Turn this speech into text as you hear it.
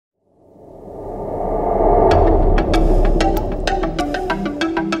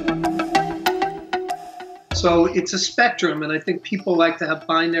So it's a spectrum, and I think people like to have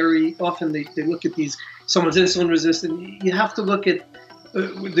binary. Often they look at these, someone's insulin resistant. You have to look at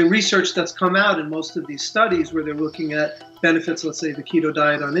the research that's come out in most of these studies where they're looking at benefits, let's say the keto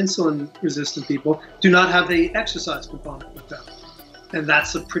diet on insulin resistant people, do not have the exercise component with them. And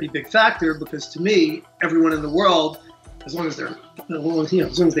that's a pretty big factor because to me, everyone in the world, as long as they're, as long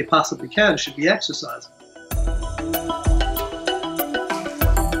as they possibly can, should be exercising.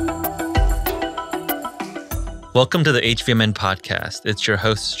 Welcome to the HVMN podcast. It's your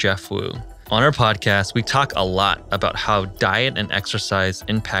host, Jeff Wu. On our podcast, we talk a lot about how diet and exercise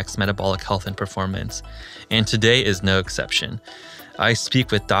impacts metabolic health and performance. And today is no exception. I speak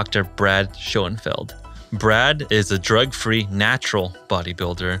with Dr. Brad Schoenfeld. Brad is a drug-free, natural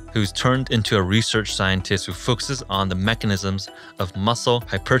bodybuilder who's turned into a research scientist who focuses on the mechanisms of muscle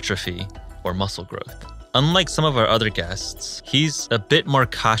hypertrophy or muscle growth. Unlike some of our other guests, he's a bit more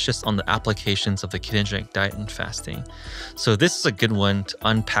cautious on the applications of the ketogenic diet and fasting. So this is a good one to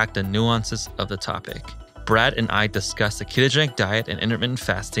unpack the nuances of the topic. Brad and I discuss the ketogenic diet and intermittent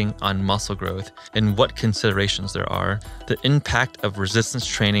fasting on muscle growth and what considerations there are, the impact of resistance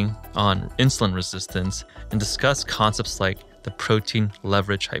training on insulin resistance, and discuss concepts like the protein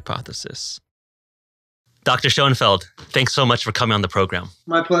leverage hypothesis. Dr. Schoenfeld, thanks so much for coming on the program.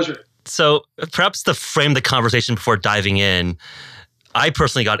 My pleasure. So perhaps to frame the conversation before diving in, I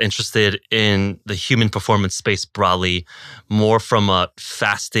personally got interested in the human performance space broadly, more from a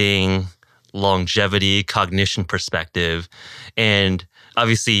fasting, longevity, cognition perspective. And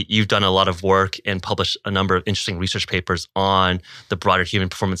obviously, you've done a lot of work and published a number of interesting research papers on the broader human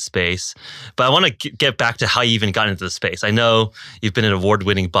performance space. But I want to get back to how you even got into the space. I know you've been an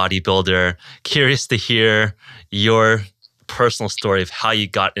award-winning bodybuilder. Curious to hear your personal story of how you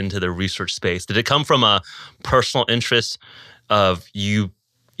got into the research space. Did it come from a personal interest of you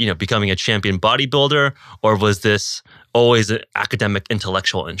becoming a champion bodybuilder, or was this always an academic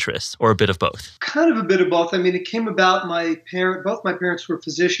intellectual interest, or a bit of both? Kind of a bit of both. I mean, it came about both my parents were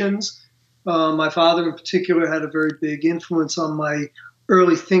physicians. My father in particular had a very big influence on my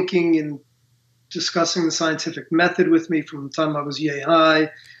early thinking and discussing the scientific method with me from the time I was yay high.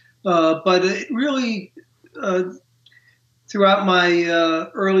 But it really, throughout my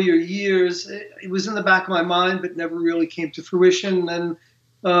earlier years, it was in the back of my mind, but never really came to fruition. And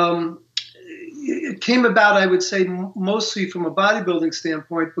it came about, I would say, mostly from a bodybuilding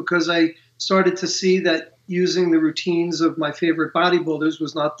standpoint, because I started to see that using the routines of my favorite bodybuilders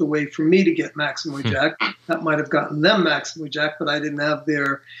was not the way for me to get maximally jacked. That might have gotten them maximally jacked, but I didn't have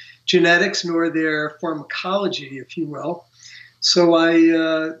their genetics nor their pharmacology, if you will. So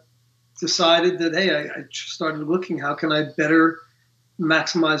I decided that, hey, I started looking, how can I better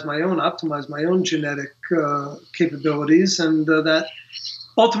optimize my own genetic capabilities, and that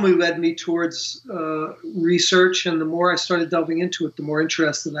ultimately led me towards research. And the more I started delving into it, the more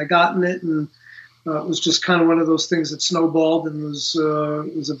interested I got in it, and it was just kind of one of those things that snowballed, and it was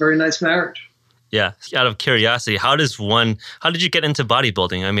a very nice marriage. Yeah. Out of curiosity, how did you get into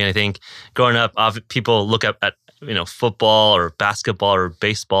bodybuilding? I mean, I think growing up, people look at football or basketball or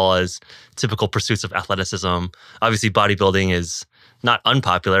baseball as typical pursuits of athleticism. Obviously, bodybuilding is not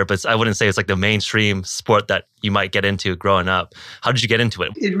unpopular, but I wouldn't say it's like the mainstream sport that you might get into growing up. How did you get into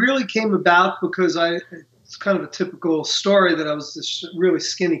it? It really came about because it's kind of a typical story that I was this really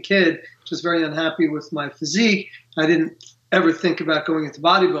skinny kid, just very unhappy with my physique. I didn't ever think about going into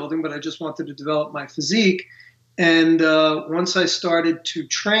bodybuilding, but I just wanted to develop my physique. And once I started to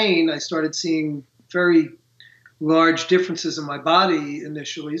train, I started seeing very large differences in my body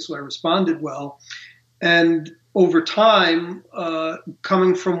initially, so I responded well. And over time,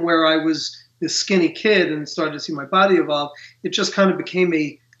 coming from where I was this skinny kid and started to see my body evolve, it just kind of became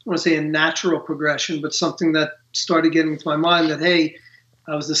I want to say a natural progression, but something that started getting into my mind that, hey,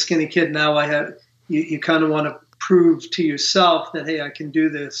 I was the skinny kid, now you kind of want to prove to yourself that, hey, I can do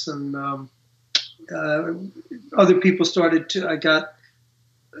this. And other people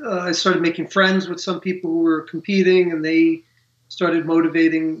I started making friends with some people who were competing, and they started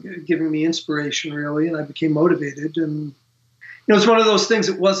motivating, giving me inspiration, really, and I became motivated. And it's one of those things.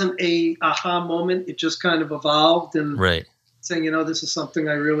 It wasn't a aha moment. It just kind of evolved, and saying, this is something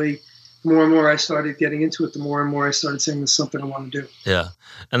I really, the more and more I started getting into it, the more and more I started saying this is something I want to do. Yeah.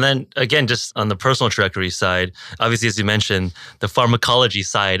 And then again, just on the personal trajectory side, obviously, as you mentioned, the pharmacology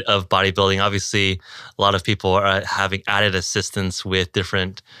side of bodybuilding, obviously a lot of people are having added assistance with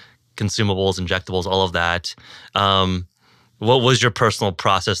different consumables, injectables, all of that. What was your personal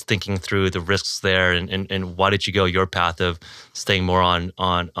process thinking through the risks there, and why did you go your path of staying more on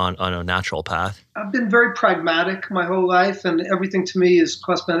a natural path? I've been very pragmatic my whole life, and everything to me is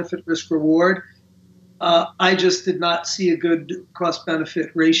cost benefit, risk reward. I just did not see a good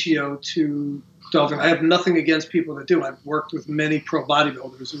cost-benefit ratio to dolphin. I have nothing against people that do. I've worked with many pro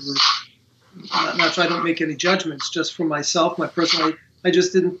bodybuilders who were not sure. I don't make any judgments. Just for myself, my personal, I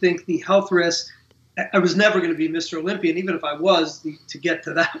just didn't think the health risk. I was never going to be Mr. Olympian, even if I was. To get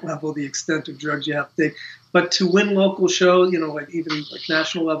to that level, the extent of drugs you have to take, but to win local shows, like even like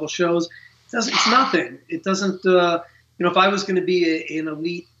national level shows, it's nothing. It doesn't. If I was going to be an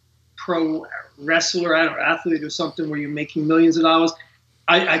elite pro wrestler, athlete or something where you're making millions of dollars,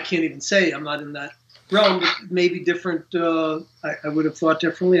 I can't even say. I'm not in that realm, but maybe different. I would have thought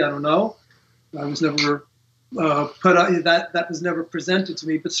differently. I don't know. I was never put out, that was never presented to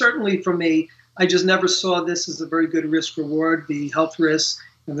me, but certainly I just never saw this as a very good risk reward. The health risks,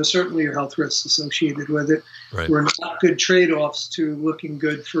 and there's certainly your health risks associated with it, right, were not good trade-offs to looking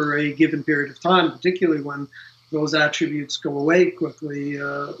good for a given period of time, particularly when those attributes go away quickly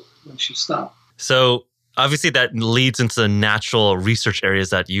once you stop. So obviously that leads into the natural research areas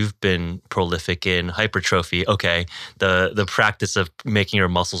that you've been prolific in: hypertrophy. Okay, the practice of making your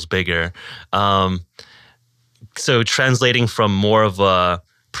muscles bigger. So translating from more of a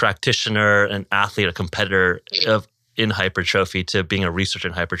practitioner, an athlete, a competitor in hypertrophy to being a researcher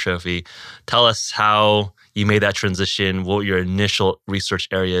in hypertrophy, tell us how you made that transition, what your initial research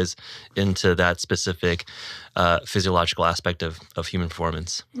areas into that specific physiological aspect of human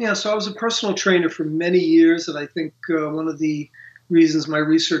performance. Yeah, so I was a personal trainer for many years, and I think one of the reasons my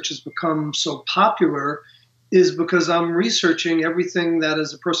research has become so popular is because I'm researching everything that,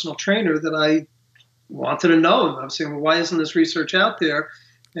 as a personal trainer, that I wanted to know. And I'm saying, well, why isn't this research out there?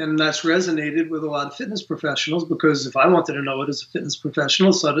 And that's resonated with a lot of fitness professionals, because if I wanted to know it as a fitness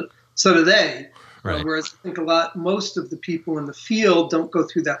professional, so do they. Right. Whereas I think most of the people in the field don't go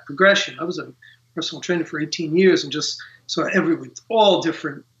through that progression. I was a personal trainer for 18 years and just saw all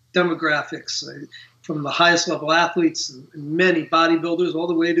different demographics, from the highest level athletes and many bodybuilders all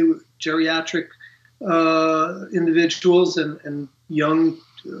the way to geriatric individuals and young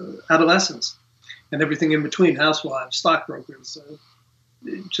adolescents and everything in between, housewives, stockbrokers,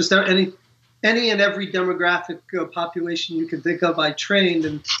 just any and every demographic population you can think of, I trained,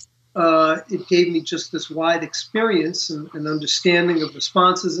 and it gave me just this wide experience and understanding of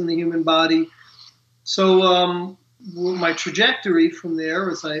responses in the human body. So my trajectory from there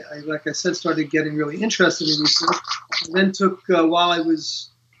was, I like I said, started getting really interested in research, and then took, while I was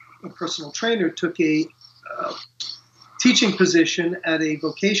a personal trainer, took a teaching position at a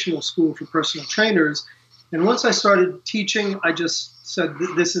vocational school for personal trainers. And once I started teaching, I just said,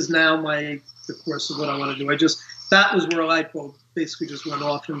 this is now the course of what I want to do. That was where a light bulb basically just went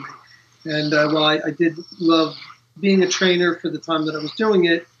off in me. And while I did love being a trainer for the time that I was doing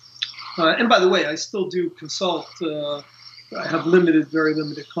it, and by the way, I still do consult. I have very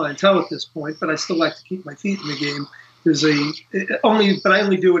limited clientele at this point, but I still like to keep my feet in the game. But I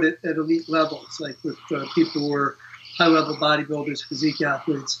only do it at elite levels, like with people who are high-level bodybuilders, physique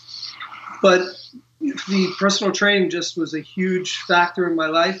athletes. But the personal training just was a huge factor in my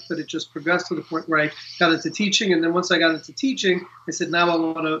life, but it just progressed to the point where I got into teaching. And then once I got into teaching, I said, now I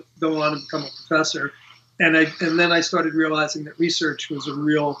want to go on and become a professor. And then I started realizing that research was a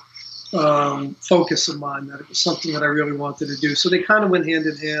real focus of mine, that it was something that I really wanted to do. So they kind of went hand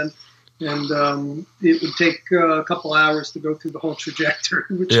in hand. And it would take a couple hours to go through the whole trajectory,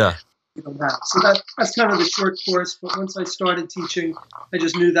 which you don't have. So that's kind of the short course. But once I started teaching, I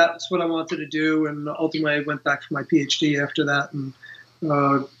just knew that's what I wanted to do. And ultimately, I went back for my PhD after that and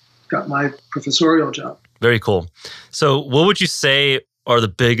got my professorial job. Very cool. So what would you say are the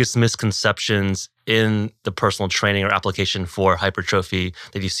biggest misconceptions in the personal training or application for hypertrophy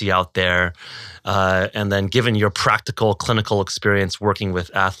that you see out there? And then given your practical clinical experience working with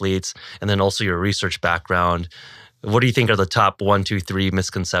athletes and then also your research background, what do you think are the top 1, 2, 3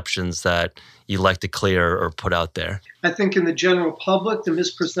 misconceptions that you like to clear or put out there? I think in the general public, the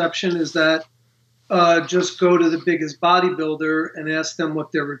misperception is that just go to the biggest bodybuilder and ask them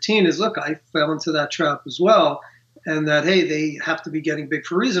what their routine is. Look, I fell into that trap as well. And that, hey, they have to be getting big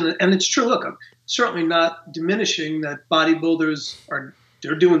for a reason. And it's true. Look, I'm certainly not diminishing that bodybuilders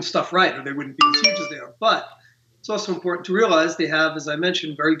they're doing stuff right, or they wouldn't be as huge as they are. But it's also important to realize they have, as I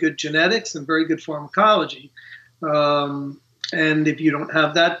mentioned, very good genetics and very good pharmacology. And if you don't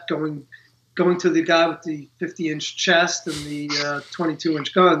have that, going to the guy with the 50-inch chest and the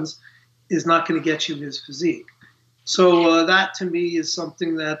 22-inch guns is not going to get you his physique. So that, to me, is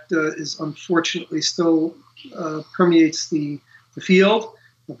something that is unfortunately still permeates the field,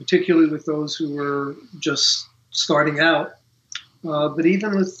 particularly with those who are just starting out. But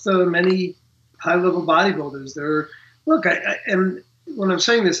even with many high-level bodybuilders, and when I'm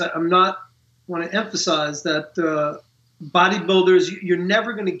saying this, I'm not want to emphasize that bodybuilders, you're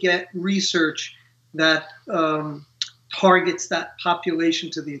never going to get research that targets that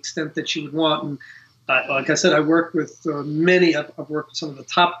population to the extent that you would want. And like I said, I work with many. I've worked with some of the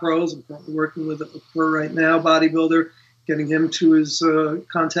top pros. I'm currently working with a pro right now, bodybuilder, getting him to his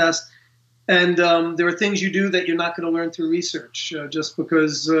contest. And there are things you do that you're not going to learn through research just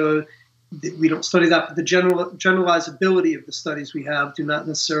because we don't study that. But the generalizability of the studies we have do not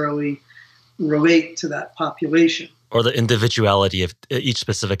necessarily relate to that population. Or the individuality of each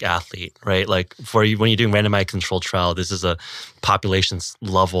specific athlete, right? Like for you, when you're doing randomized controlled trial, this is a population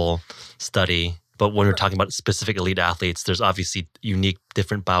level study. But when we're talking about specific elite athletes, there's obviously unique,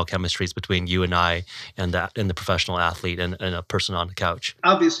 different biochemistries between you and I and the professional athlete and a person on the couch.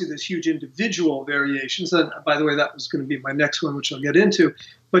 Obviously, there's huge individual variations. And by the way, that was going to be my next one, which I'll get into.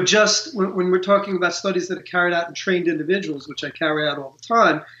 But just when we're talking about studies that are carried out in trained individuals, which I carry out all the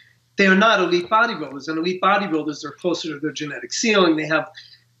time, they are not elite bodybuilders. And elite bodybuilders are closer to their genetic ceiling. They have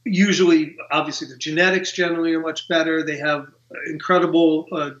usually, obviously, their genetics generally are much better. They have incredible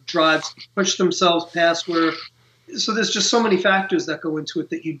drives to push themselves past where. So there's just so many factors that go into it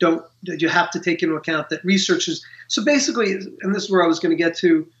that you have to take into account that researchers. So basically, and this is where I was going to get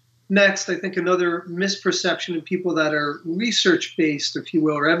to next, I think another misperception in people that are research-based, if you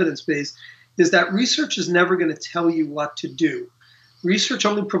will, or evidence-based, is that research is never going to tell you what to do. Research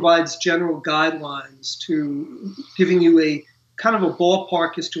only provides general guidelines to giving you a kind of a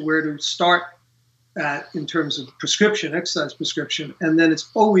ballpark as to where to start at in terms of prescription, exercise prescription. And then it's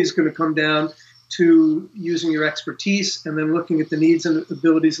always going to come down to using your expertise and then looking at the needs and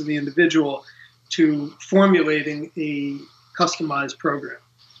abilities of the individual to formulating a customized program.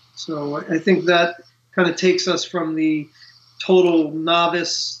 So I think that kind of takes us from the total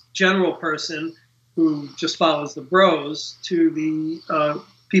novice general person who just follows the bros to the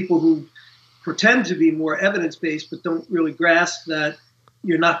people who pretend to be more evidence-based but don't really grasp that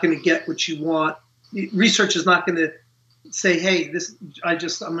you're not going to get what you want. Research is not going to say, hey, I'm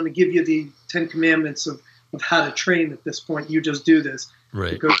going to give you the 10 commandments of how to train at this point. You just do this.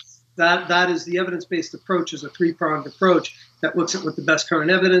 Right. Because that is the evidence-based approach is a three-pronged approach that looks at what the best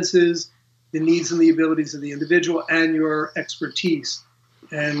current evidence is, the needs and the abilities of the individual, and your expertise.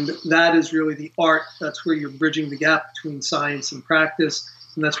 And that is really the art. That's where you're bridging the gap between science and practice.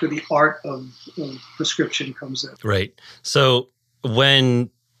 And that's where the art of prescription comes in. Right. So when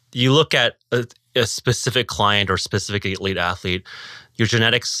you look at a specific client or specific elite athlete, your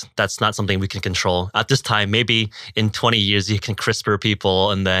genetics, that's not something we can control. At this time, maybe in 20 years, you can CRISPR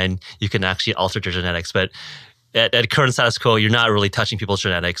people and then you can actually alter their genetics. But at current status quo, you're not really touching people's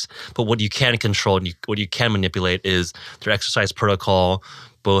genetics. But what you can control and what you can manipulate is their exercise protocol,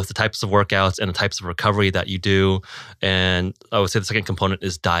 both the types of workouts and the types of recovery that you do. And I would say the second component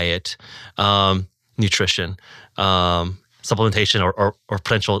is diet, nutrition, supplementation or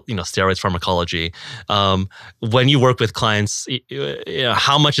potential steroids pharmacology. When you work with clients,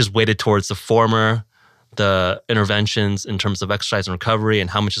 how much is weighted towards the former, the interventions in terms of exercise and recovery, and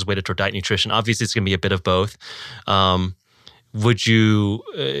how much is weighted toward diet and nutrition? Obviously, it's going to be a bit of both. Would you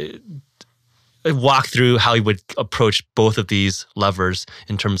walk through how you would approach both of these levers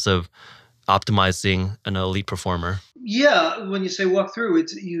in terms of optimizing an elite performer? Yeah, when you say walk through,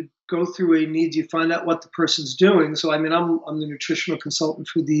 it's you go through a need, you find out what the person's doing. So, I mean, I'm the nutritional consultant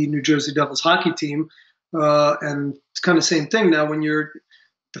for the New Jersey Devils hockey team, and it's kind of the same thing now. When you're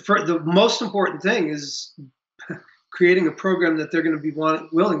the most important thing is creating a program that they're going to be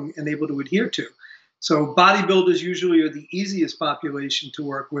willing and able to adhere to. So bodybuilders usually are the easiest population to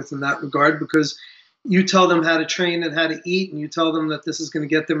work with in that regard because you tell them how to train and how to eat, and you tell them that this is going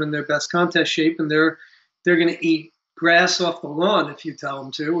to get them in their best contest shape, and they're going to eat grass off the lawn if you tell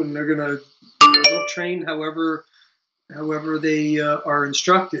them to, and they're going to train however they are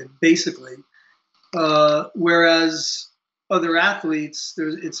instructed, basically. Whereas other athletes,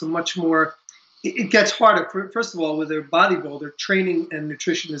 it's a much more. It gets harder. First of all, with a bodybuilder, training and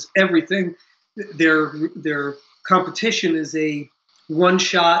nutrition is everything. Their competition is a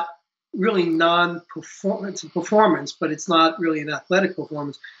one-shot, really non-performance performance, but it's not really an athletic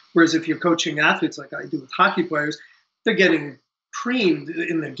performance. Whereas if you're coaching athletes like I do with hockey players, they're getting creamed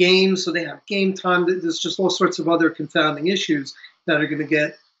in the game, so they have game time. There's just all sorts of other confounding issues that are going to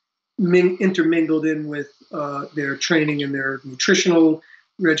get intermingled in with their training, and their nutritional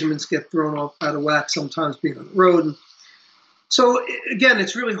regimens get thrown off out of whack sometimes being on the road. So again,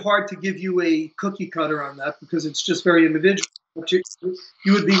 it's really hard to give you a cookie cutter on that because it's just very individual. But you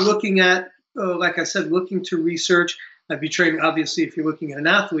would be looking at, like I said, looking to research. I'd be training, obviously, if you're looking at an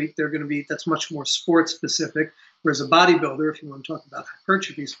athlete, that's much more sports specific. Whereas a bodybuilder, if you want to talk about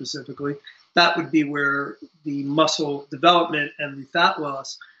hypertrophy specifically, that would be where the muscle development and the fat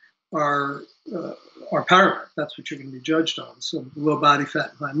loss are paramount. That's what you're going to be judged on. So low body fat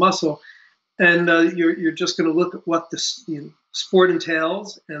and high muscle, and you're just going to look at what the sport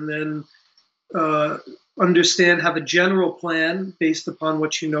entails, and then understand, have a general plan based upon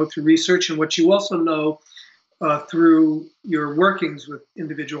what you know through research and what you also know through your workings with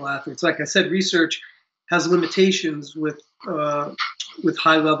individual athletes. Like I said, research has limitations with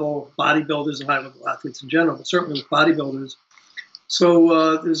high-level bodybuilders and high-level athletes in general, but certainly with bodybuilders.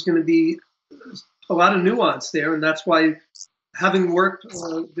 So there's going to be a lot of nuance there, and that's why having worked,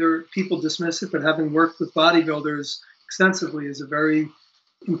 people dismiss it, but having worked with bodybuilders extensively is a very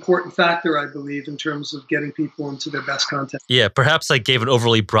important factor, I believe, in terms of getting people into their best content. Yeah, perhaps I gave an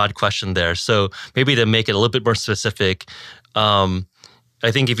overly broad question there. So maybe to make it a little bit more specific, I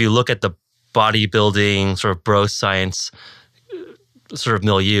think if you look at the bodybuilding sort of bro science sort of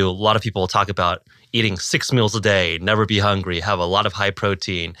milieu, a lot of people talk about eating 6 meals a day, never be hungry, have a lot of high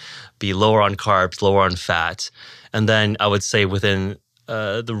protein, be lower on carbs, lower on fat. And then I would say within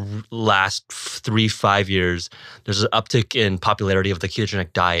the last 3-5 years, there's an uptick in popularity of the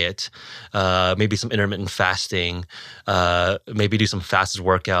ketogenic diet, maybe some intermittent fasting, maybe do some fasted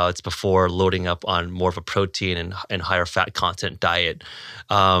workouts before loading up on more of a protein and higher fat content diet.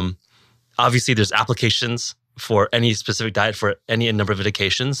 Obviously, there's applications for any specific diet for any number of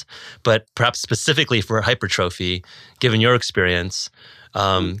indications, but perhaps specifically for hypertrophy, given your experience,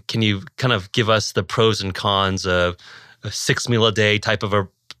 can you kind of give us the pros and cons of a 6 meal a day type of a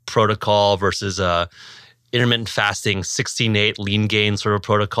protocol versus intermittent fasting, 16-8 lean gain sort of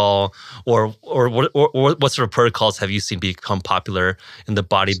protocol, or what sort of protocols have you seen become popular in the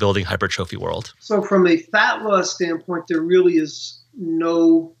bodybuilding hypertrophy world? So from a fat loss standpoint, there really is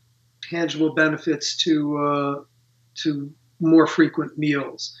no tangible benefits to more frequent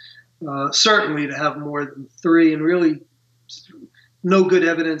meals. Certainly to have more than 3, and really no good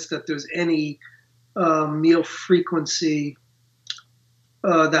evidence that there's any meal frequency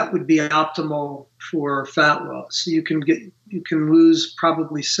that would be optimal for fat loss. So you can lose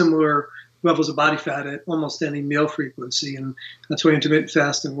probably similar levels of body fat at almost any meal frequency, and that's why intermittent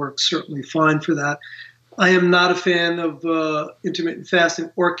fasting works certainly fine for that. I am not a fan of intermittent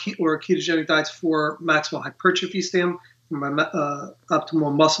fasting or ketogenic diets for maximal hypertrophy from a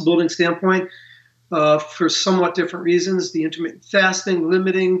optimal muscle building standpoint, for somewhat different reasons. The intermittent fasting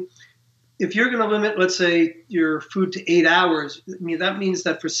limiting, if you're going to limit, let's say, your food to 8 hours, I mean, that means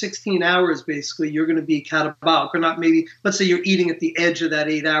that for 16 hours, basically, you're going to be catabolic, or not. Maybe, let's say you're eating at the edge of that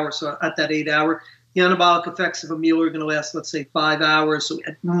 8 hours. So at that 8 hour, the anabolic effects of a meal are going to last, let's say, 5 hours. So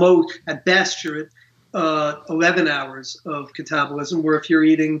at best, you're at 11 hours of catabolism, where if you're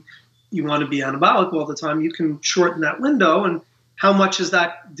eating, you want to be anabolic all the time, you can shorten that window. And how much is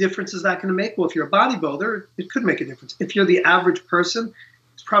that difference is that going to make? Well, if you're a bodybuilder, it could make a difference. If you're the average person,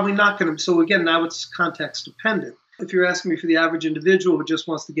 it's probably not going to. So again, now it's context dependent. If you're asking me for the average individual who just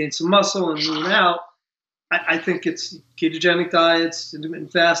wants to gain some muscle and lean out, I think it's ketogenic diets,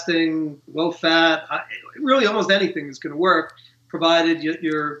 intermittent fasting, low fat. Really, almost anything is going to work, provided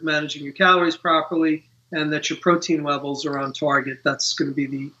you're managing your calories properly and that your protein levels are on target. That's going to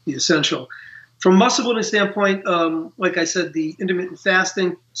be the essential. From a muscle building standpoint, like I said, the intermittent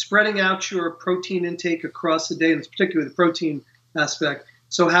fasting, spreading out your protein intake across the day, and it's particularly the protein aspect.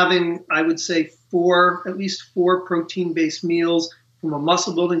 So having, I would say, at least four protein-based meals from a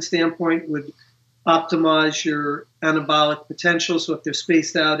muscle building standpoint would optimize your anabolic potential. So if they're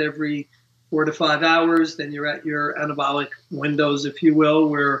spaced out every 4 to 5 hours, then you're at your anabolic windows, if you will,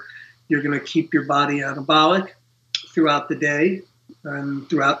 where you're going to keep your body anabolic throughout the day and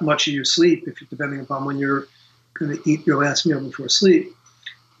throughout much of your sleep, depending upon when you're going to eat your last meal before sleep.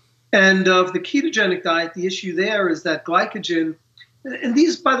 And of the ketogenic diet, the issue there is that glycogen, and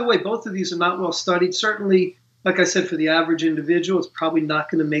these, by the way, both of these are not well studied. Certainly, like I said, for the average individual, it's probably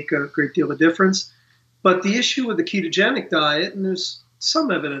not going to make a great deal of difference. But the issue with the ketogenic diet, and there's some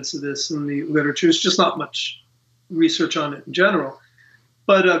evidence of this in the literature, there's just not much research on it in general.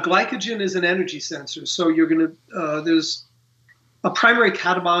 But glycogen is an energy sensor. So you're going to, there's a primary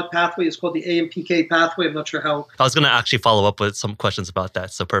catabolic pathway is called the AMPK pathway. I'm not sure how. I was going to actually follow up with some questions about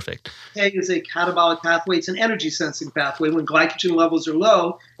that. So perfect. A is a catabolic pathway. It's an energy sensing pathway. When glycogen levels are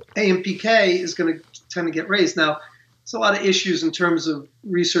low, AMPK is going to tend to get raised. Now, there's a lot of issues in terms of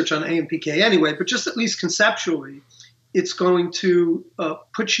research on AMPK anyway, but just at least conceptually, it's going to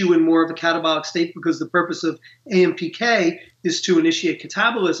put you in more of a catabolic state, because the purpose of AMPK is to initiate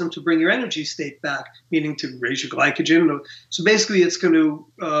catabolism to bring your energy state back, meaning to raise your glycogen. So basically, it's going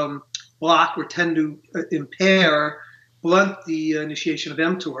to block or tend to impair blunt the initiation of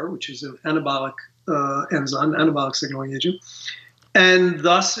mTOR, which is an anabolic enzyme, anabolic signaling agent, and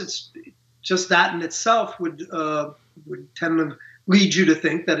thus it's just that in itself would tend to lead you to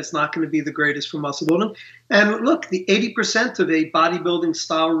think that it's not going to be the greatest for muscle building. And look, the 80% of a bodybuilding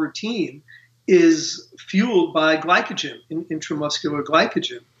style routine is fueled by glycogen, intramuscular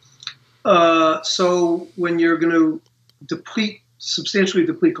glycogen. So when you're going to substantially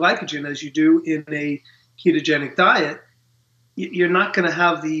deplete glycogen, as you do in a ketogenic diet, you're not going to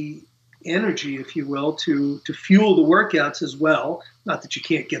have the energy, if you will, to fuel the workouts as well. Not that you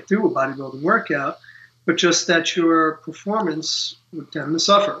can't get through a bodybuilding workout, but just that your performance would tend to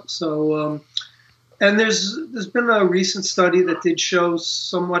suffer. So, and there's been a recent study that did show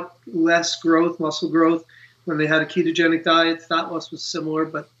somewhat less growth, muscle growth, when they had a ketogenic diet. Fat loss was similar,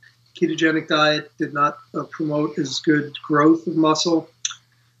 but ketogenic diet did not promote as good growth of muscle.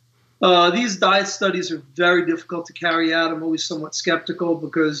 These diet studies are very difficult to carry out. I'm always somewhat skeptical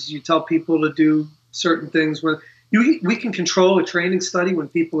because you tell people to do certain things when we can control a training study when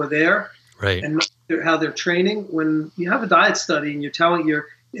people are there, right, and how they're training. When you have a diet study and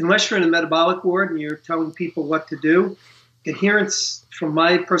unless you're in a metabolic ward and you're telling people what to do, adherence, from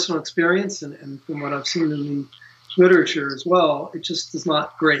my personal experience and from what I've seen in the literature as well, it just is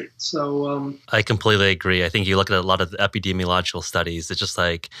not great. So I completely agree. I think you look at a lot of the epidemiological studies, it's just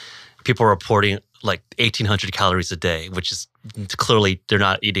like people are reporting like 1,800 calories a day, which is clearly they're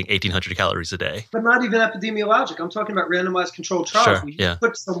not eating 1,800 calories a day. But not even epidemiologic. I'm talking about randomized controlled trials. Sure, You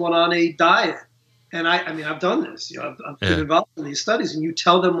put someone on a diet, and I mean, I've done this. I've been involved in these studies, and you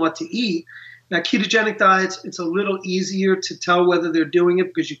tell them what to eat. Now, ketogenic diets, it's a little easier to tell whether they're doing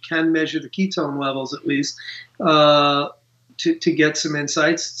it because you can measure the ketone levels at least to get some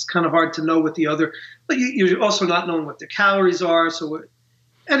insights. It's kind of hard to know what but you're also not knowing what the calories are. So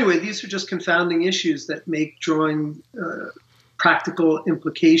anyway, these are just confounding issues that make drawing practical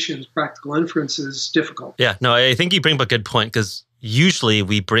implications, practical inferences difficult. Yeah, no, I think you bring up a good point because usually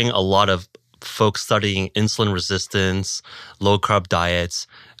we bring a lot of folks studying insulin resistance, low carb diets,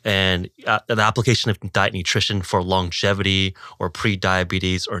 and the application of diet nutrition for longevity or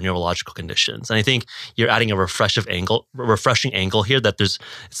pre-diabetes or neurological conditions. And I think you're adding a refreshing angle here that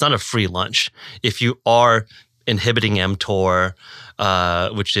it's not a free lunch. If you are inhibiting mTOR,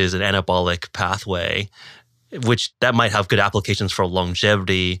 which is an anabolic pathway, which that might have good applications for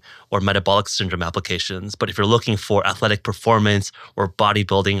longevity or metabolic syndrome applications. But if you're looking for athletic performance or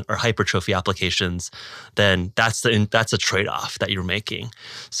bodybuilding or hypertrophy applications, then that's a trade-off that you're making.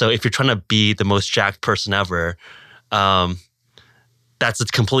 So if you're trying to be the most jacked person ever, that's a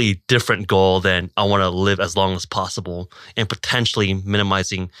completely different goal than I want to live as long as possible and potentially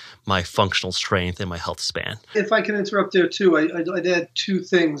minimizing my functional strength and my health span. If I can interrupt there too, I'd add two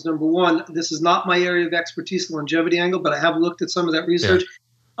things. Number one, this is not my area of expertise, the longevity angle, but I have looked at some of that research.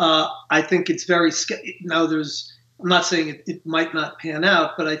 Yeah. I think it's very now. I'm not saying it might not pan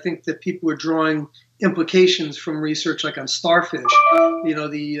out, but I think that people are drawing implications from research like on starfish.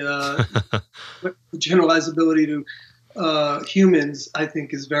 The generalizability to humans, I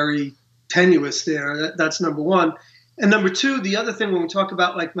think, is very tenuous there. That's number one. And number two, the other thing when we talk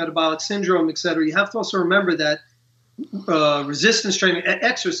about like metabolic syndrome, et cetera, you have to also remember that resistance training,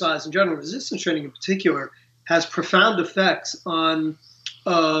 exercise in general, resistance training in particular, has profound effects on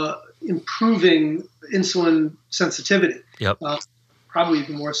improving insulin sensitivity. Yep. Probably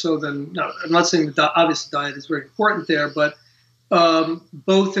even more so than, I'm not saying that obviously diet is very important there, but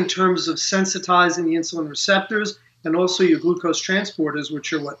both in terms of sensitizing the insulin receptors and also your glucose transporters,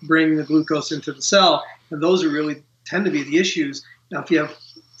 which are what bring the glucose into the cell. And those are really tend to be the issues. Now, if you have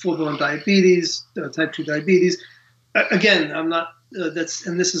full-blown diabetes, type 2 diabetes, again, I'm not, and this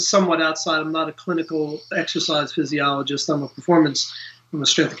is somewhat outside, I'm not a clinical exercise physiologist. I'm a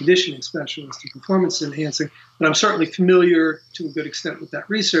strength and conditioning specialist and performance enhancing, but I'm certainly familiar to a good extent with that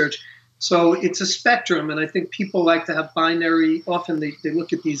research. So it's a spectrum, and I think people like to have binary, often they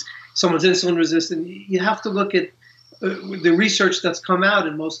look at someone's insulin resistant. You have to look at the research that's come out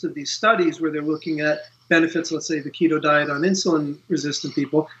in most of these studies where they're looking at benefits, let's say the keto diet on insulin-resistant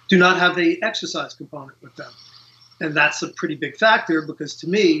people, do not have a exercise component with them. And that's a pretty big factor because to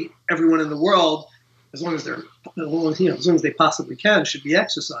me, everyone in the world, as long as they possibly can, should be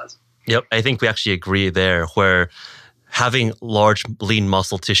exercising. Yep, I think we actually agree there where having large lean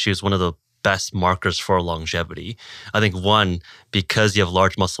muscle tissue is one of the best markers for longevity. I think one, because you have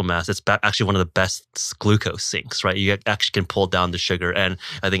large muscle mass, it's actually one of the best glucose sinks, right? You actually can pull down the sugar. And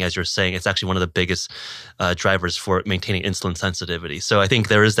I think as you're saying, it's actually one of the biggest drivers for maintaining insulin sensitivity. So I think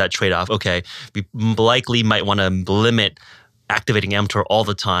there is that trade-off. Okay, we likely might want to limit activating mTOR all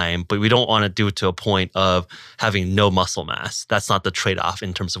the time, but we don't want to do it to a point of having no muscle mass. That's not the trade-off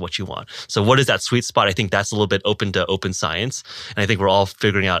in terms of what you want. So what is that sweet spot? I think that's a little bit open to open science. And I think we're all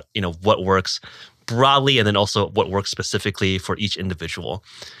figuring out, what works broadly and then also what works specifically for each individual.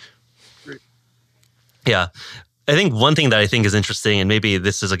 Yeah. I think one thing that I think is interesting, and maybe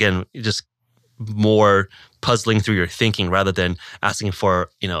this is, again, just more puzzling through your thinking rather than asking for,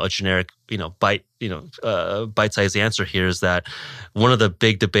 a generic, bite-sized answer here, is that one of the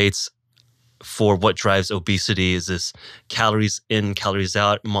big debates for what drives obesity is this calories in, calories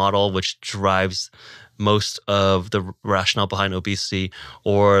out model, which drives most of the rationale behind obesity,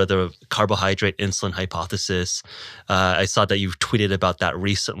 or the carbohydrate insulin hypothesis. I saw that you've tweeted about that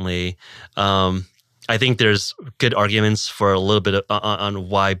recently. I think there's good arguments for a little bit on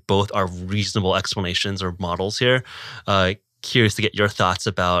why both are reasonable explanations or models here. Curious to get your thoughts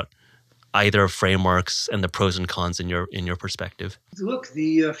about either frameworks and the pros and cons in your perspective. Look,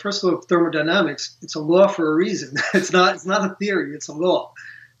 the first law of thermodynamics, it's a law for a reason. It's not a theory, it's a law.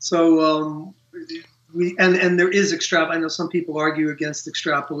 So and there is I know some people argue against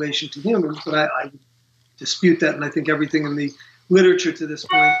extrapolation to humans, but I dispute that, and I think everything in the literature to this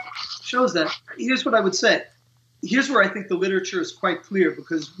point shows that. Here's what I would say. Here's where I think the literature is quite clear,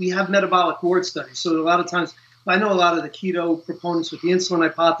 because we have metabolic ward studies. So a lot of times, I know a lot of the keto proponents with the insulin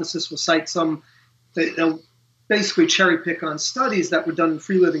hypothesis will cite they'll basically cherry pick on studies that were done in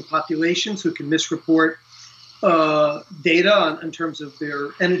free living populations who can misreport data in terms of their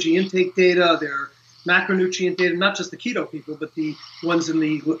energy intake data, their macronutrient data, not just the keto people, but the ones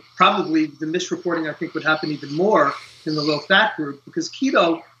probably the misreporting I think would happen even more in the low fat group, because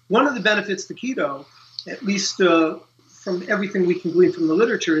keto, one of the benefits to keto, at least from everything we can glean from the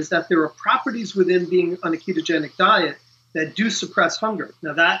literature, is that there are properties within being on a ketogenic diet that do suppress hunger.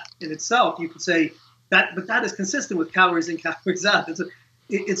 Now that in itself, you could say that, but that is consistent with calories in, calories out.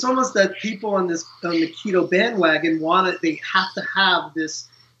 It's almost that people on the keto bandwagon they have to have this.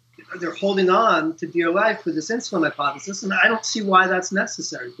 They're holding on to dear life for this insulin hypothesis, and I don't see why that's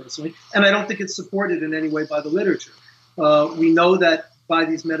necessary personally, and I don't think it's supported in any way by the literature. We know that by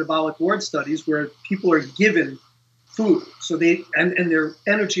these metabolic ward studies where people are given food, so and their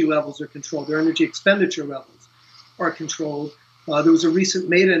energy levels are controlled, their energy expenditure levels are controlled. There was a recent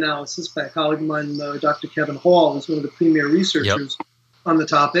meta-analysis by a colleague of mine, Dr. Kevin Hall, who's one of the premier researchers on the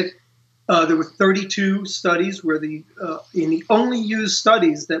topic. There were 32 studies where in the only used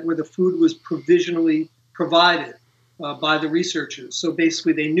studies where the food was provisionally provided by the researchers. So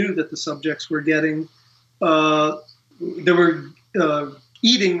basically, they knew that the subjects were getting, they were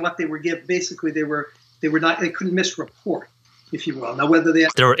eating what they were given. Basically, they couldn't misreport, if you will. Now, whether they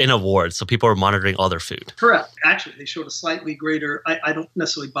were in a ward, so people were monitoring all their food. Correct. Actually, they showed a slightly greater. I don't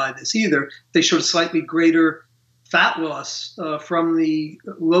necessarily buy this either. They showed a slightly greater fat loss from the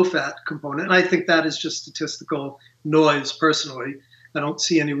low-fat component. And I think that is just statistical noise, personally. I don't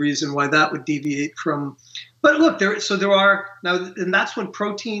see any reason why that would deviate from. But look, there are now, and that's when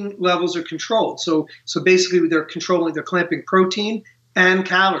protein levels are controlled. So basically, they're clamping protein and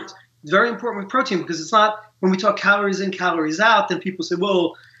calories. It's very important with protein, because it's not, when we talk calories in, calories out, then people say,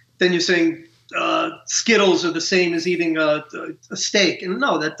 well, then you're saying Skittles are the same as eating a steak. And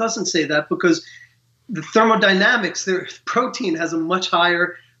no, that doesn't say that, because the thermodynamics, protein has a much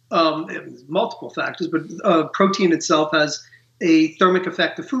higher, multiple factors, but protein itself has a thermic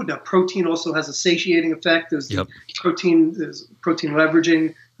effect of food. Now, protein also has a satiating effect. There's the protein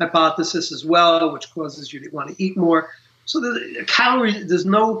leveraging hypothesis as well, which causes you to want to eat more. So the calorie,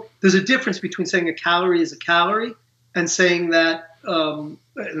 there's a difference between saying a calorie is a calorie and saying that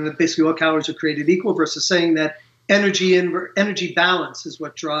basically all calories are created equal, versus saying that energy balance is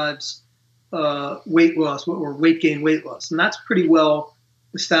what drives weight loss or weight gain, weight loss. And that's pretty well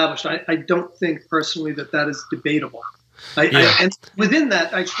established. I don't think personally that is debatable. And within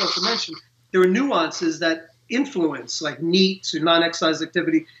that, I should also mention, there are nuances that influence, like NEAT, so non-exercise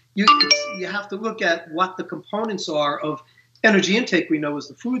activity. You have to look at what the components are of energy intake. We know is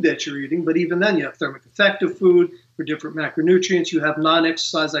the food that you're eating, but even then you have thermic effect of food for different macronutrients. You have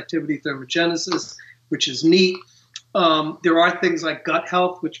non-exercise activity thermogenesis, which is NEAT. There are things like gut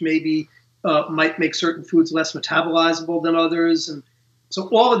health, which maybe might make certain foods less metabolizable than others. And so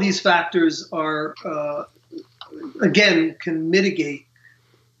all of these factors are, again, can mitigate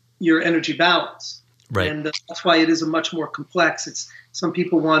your energy balance. Right. And that's why it is a much more complex. Some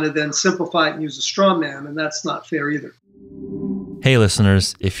people want to then simplify it and use a straw man, and that's not fair either. Hey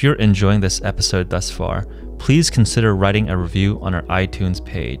listeners, if you're enjoying this episode thus far, please consider writing a review on our iTunes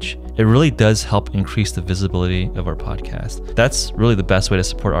page. It really does help increase the visibility of our podcast. That's really the best way to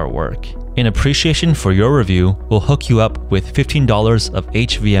support our work. In appreciation for your review, we'll hook you up with $15 of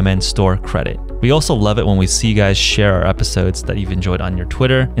HVMN store credit. We also love it when we see you guys share our episodes that you've enjoyed on your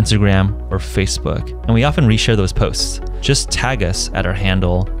Twitter, Instagram, or Facebook. And we often reshare those posts. Just tag us at our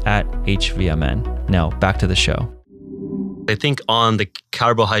handle @HVMN. Now back to the show. I think on the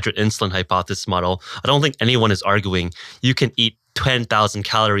carbohydrate insulin hypothesis model, I don't think anyone is arguing you can eat 10,000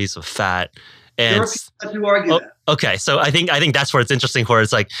 calories of fat. And you argue that. Okay, so I think that's where it's interesting. Where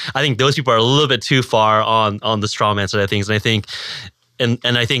it's like I think those people are a little bit too far on the straw man side of things, and I think. And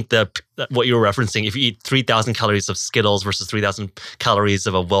I think that what you were referencing, if you eat 3,000 calories of Skittles versus 3,000 calories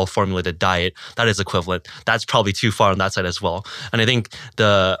of a well-formulated diet, that is equivalent. That's probably too far on that side as well. And I think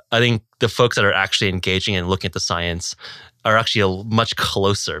the folks that are actually engaging and looking at the science are actually much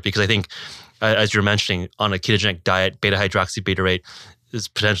closer, because I think, as you're mentioning, on a ketogenic diet, beta-hydroxybutyrate is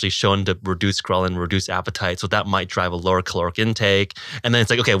potentially shown to reduce ghrelin, reduce appetite. So that might drive a lower caloric intake. And then it's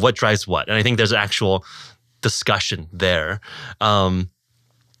like, okay, what drives what? And I think there's an actual discussion there. And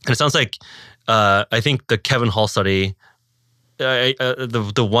it sounds like, I think the Kevin Hall study,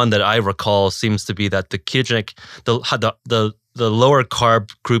 the one that I recall seems to be that the ketogenic, the lower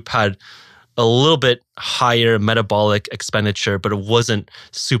carb group had a little bit higher metabolic expenditure, but it wasn't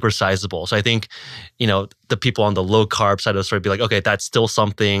super sizable. So I think, the people on the low carb side of the story be like, okay, that's still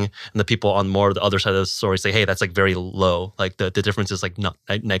something. And the people on more the other side of the story say, hey, that's like very low. Like the difference is like not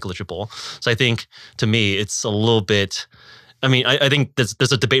negligible. So I think to me, it's a little bit, I think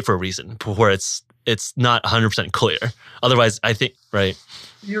there's a debate for a reason where it's not 100% clear. Otherwise, I think, right.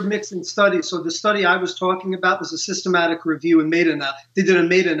 You're mixing studies. So the study I was talking about was a systematic review and they did a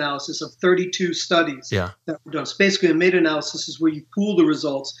meta-analysis of 32 studies that were done. So basically a meta-analysis is where you pool the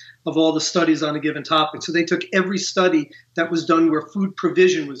results of all the studies on a given topic. So they took every study that was done where food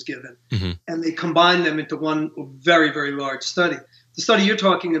provision was given, and they combined them into one very, very large study. The study you're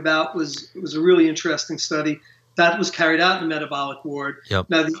talking about was a really interesting study that was carried out in the metabolic ward. Yep.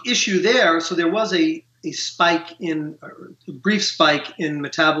 Now the issue there, so there was a brief spike in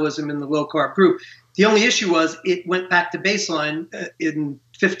metabolism in the low carb group. The only issue was it went back to baseline in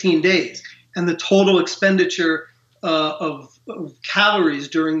 15 days. And the total expenditure of calories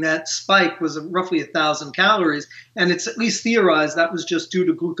during that spike was roughly 1,000 calories. And it's at least theorized that was just due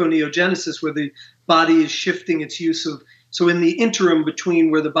to gluconeogenesis, where the body is shifting its use of. So in the interim between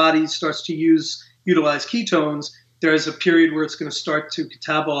where the body starts to utilize ketones, there's a period where it's going to start to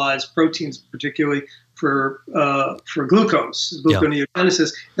catabolize proteins, particularly for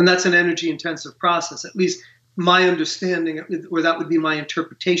gluconeogenesis, and that's an energy-intensive process. At least my understanding, or that would be my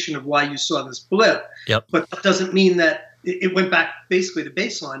interpretation of why you saw this blip. Yep. But that doesn't mean that it went back basically to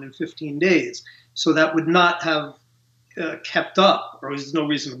baseline in 15 days. So that would not have kept up, or there's no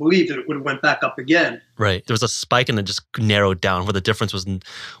reason to believe that it would have went back up again. Right. There was a spike and then just narrowed down, where the difference was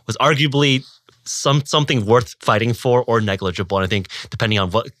arguably something worth fighting for or negligible. And I think depending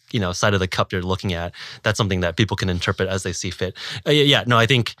on what side of the cup you're looking at, that's something that people can interpret as they see fit. I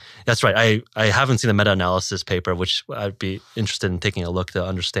think that's right. I haven't seen the meta-analysis paper, which I'd be interested in taking a look to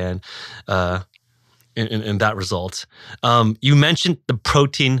understand in that result. You mentioned the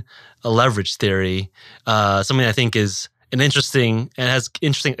protein leverage theory, something I think is interesting and has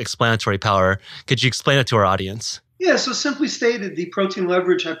interesting explanatory power. Could you explain it to our audience? Yeah, so simply stated, the protein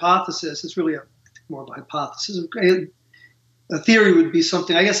leverage hypothesis is really more of a hypothesis. A theory would be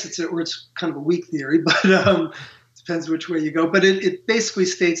something, I guess it's kind of a weak theory, but depends which way you go. But it basically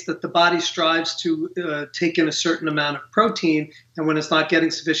states that the body strives to take in a certain amount of protein, and when it's not getting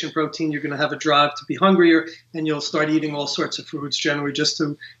sufficient protein, you're going to have a drive to be hungrier, and you'll start eating all sorts of foods generally just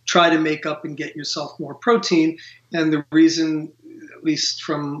to try to make up and get yourself more protein. And the reason, at least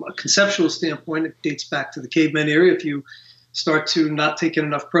from a conceptual standpoint, it dates back to the caveman era. If you start to not take in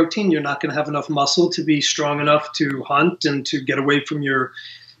enough protein, you're not going to have enough muscle to be strong enough to hunt and to get away from your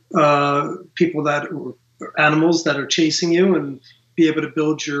people or animals that are chasing you, and be able to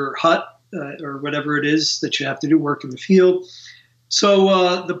build your hut or whatever it is that you have to do, work in the field.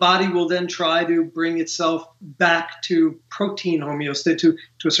 So the body will then try to bring itself back to protein homeostasis,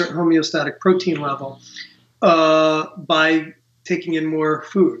 to a certain homeostatic protein level by taking in more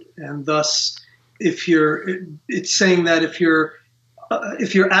food. And thus, it's saying that if you're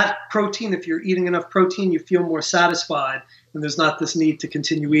at protein, if you're eating enough protein, you feel more satisfied, and there's not this need to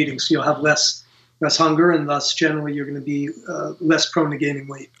continue eating. So you'll have less hunger, and thus generally you're going to be less prone to gaining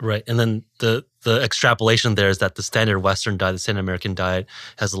weight. Right. And then the extrapolation there is that the standard Western diet, the standard American diet,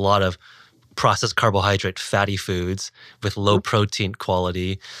 has a lot of processed carbohydrate, fatty foods with low protein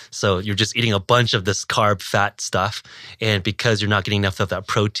quality. So you're just eating a bunch of this carb, fat stuff. And because you're not getting enough of that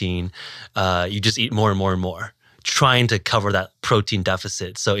protein, you just eat more and more and more. trying to cover that protein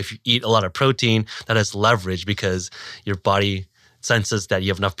deficit. So if you eat a lot of protein, that has leverage because your body senses that you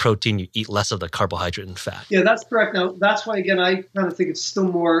have enough protein, you eat less of the carbohydrate and fat. Yeah, that's correct. Now, that's why, again, I kind of think it's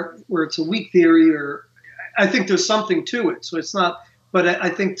still more where it's a weak theory, or I think there's something to it. So it's not, but I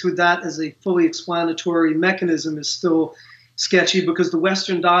think to that as a fully explanatory mechanism is still sketchy, because the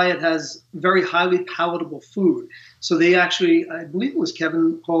Western diet has very highly palatable food. So they actually, I believe it was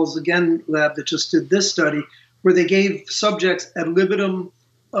Kevin Paul's, again, lab that just did this study, where they gave subjects ad libitum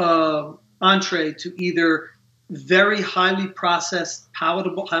entree to either very highly processed,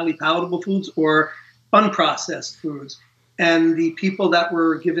 highly palatable foods or unprocessed foods. And the people that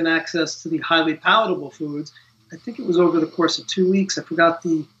were given access to the highly palatable foods, I think it was over the course of 2 weeks. I forgot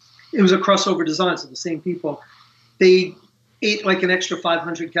it was a crossover design, so the same people. They ate like an extra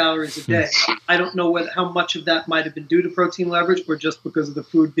 500 calories a day. I don't know how much of that might have been due to protein leverage or just because of the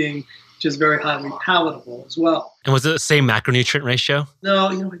food being just very highly palatable as well. And was it the same macronutrient ratio? No,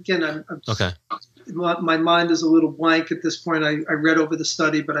 again, I'm okay. My mind is a little blank at this point. I read over the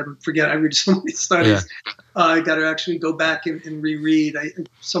study, but I forget. I read so many studies. Yeah. I got to actually go back and reread. I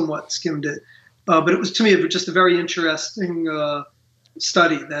somewhat skimmed it. But it was, to me, just a very interesting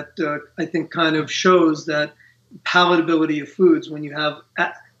study that I think kind of shows that palatability of foods, when you have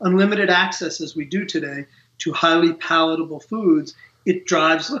unlimited access, as we do today, to highly palatable foods, it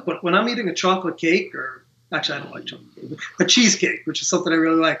drives, look, when I'm eating a chocolate cake, or actually I don't like chocolate cake, a cheesecake, which is something I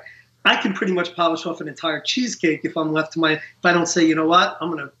really like, I can pretty much polish off an entire cheesecake if I'm left to if I don't say, you know what,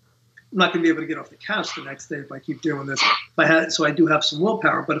 I'm not going to be able to get off the couch the next day if I keep doing this. So I do have some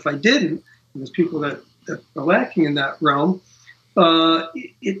willpower. But if I didn't, and there's people that are lacking in that realm,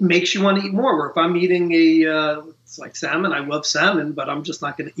 it makes you want to eat more. Where if I'm eating it's like salmon, I love salmon, but I'm just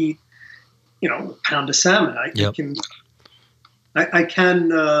not going to eat, a pound of salmon. I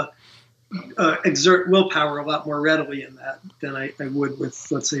can exert willpower a lot more readily in that than I would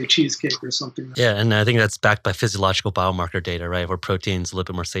with, let's say, a cheesecake or something. Yeah, and I think that's backed by physiological biomarker data, right? Where protein's a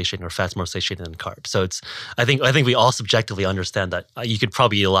little bit more satiating or fat's more satiating than carbs. So I think we all subjectively understand that you could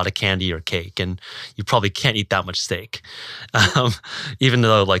probably eat a lot of candy or cake, and you probably can't eat that much steak, even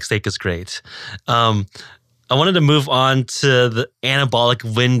though steak is great. I wanted to move on to the anabolic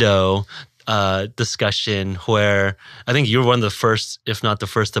window discussion, where I think you were one of the first, if not the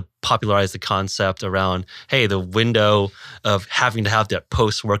first, to popularize the concept around, hey, the window of having to have that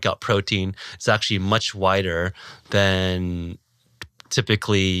post-workout protein is actually much wider than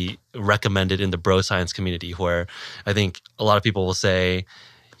typically recommended in the bro science community, where I think a lot of people will say,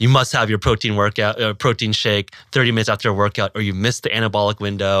 you must have your protein shake 30 minutes after a workout, or you missed the anabolic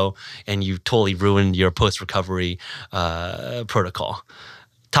window and you totally ruined your post-recovery protocol.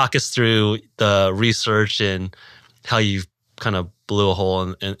 Talk us through the research and how you kind of blew a hole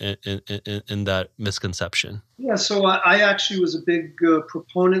in that misconception. Yeah, so I actually was a big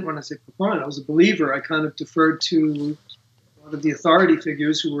proponent. When I say proponent, I was a believer. I kind of deferred to one of the authority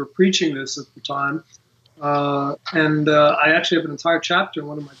figures who were preaching this at the time. And I actually have an entire chapter in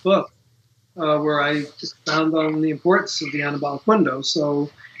one of my books where I just found on the importance of the anabolic window. So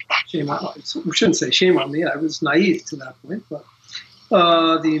we shouldn't say shame on me. I was naive to that point, but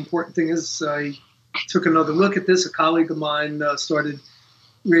the important thing is I took another look at this. A colleague of mine started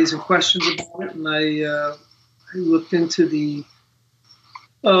raising questions about it, and I looked into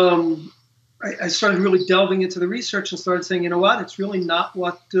I started really delving into the research and started saying, you know what, it's really not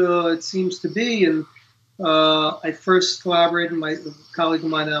what it seems to be. And I first collaborated with a colleague of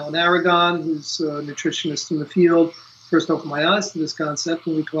mine, Alan Aragon, who's a nutritionist in the field, first opened my eyes to this concept,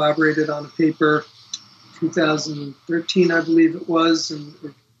 and we collaborated on a paper 2013, I believe it was, and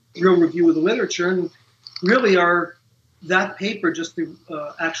a real review of the literature. And really that paper, just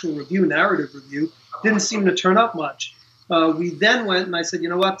the actual review, narrative review, didn't seem to turn up much. We then went and I said, you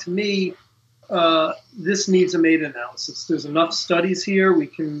know what, to me, this needs a meta-analysis. There's enough studies here. We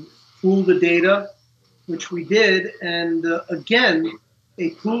can pool the data, which we did. And again,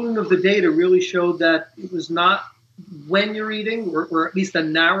 a pooling of the data really showed that it was not when you're eating, or at least a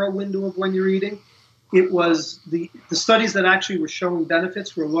narrow window of when you're eating. It was the studies that actually were showing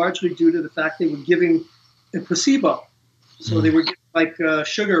benefits were largely due to the fact they were giving a placebo. So they were giving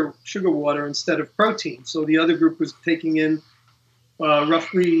sugar water instead of protein. So the other group was taking in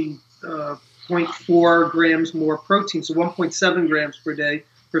roughly 0.4 grams more protein, so 1.7 grams per day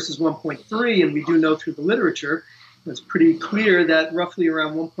versus 1.3. And we do know through the literature, it's pretty clear that roughly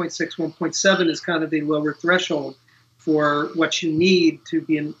around 1.6, 1.7 is kind of a lower threshold for what you need to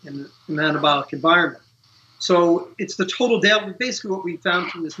be in an anabolic environment. So it's the total daily, basically what we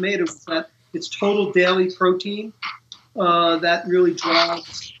found from this meta was that it's total daily protein that really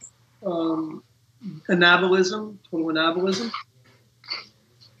drives anabolism, total anabolism.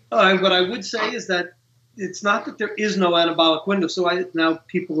 What I would say is that it's not that there is no anabolic window. So now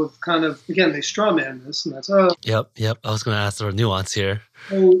people have kind of, again, they straw man this, and that's, Yep. I was going to ask for a nuance here.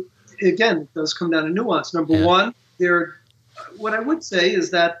 So again, it does come down to nuance. Number one, what I would say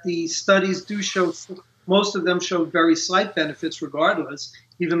is that the studies do show, most of them show very slight benefits regardless,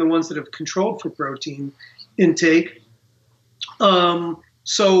 even the ones that have controlled for protein intake.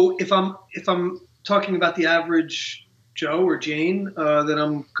 So if I'm talking about the average Joe or Jane that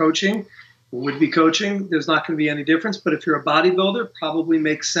I'm coaching, or would be coaching, there's not going to be any difference. But if you're a bodybuilder, probably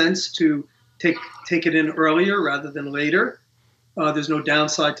makes sense to take it in earlier rather than later. There's no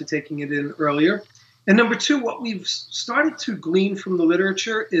downside to taking it in earlier. And number two, what we've started to glean from the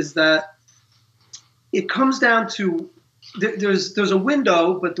literature is that it comes down to there's a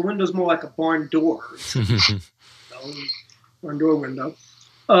window, but the window's more like a barn door. Barn door window,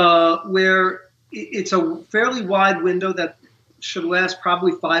 where it's a fairly wide window that should last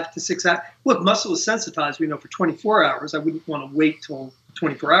probably 5 to 6 hours. Look, muscle is sensitized, we know, for 24 hours. I wouldn't want to wait till the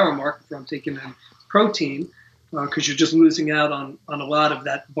 24-hour mark before I'm taking in protein, because you're just losing out on a lot of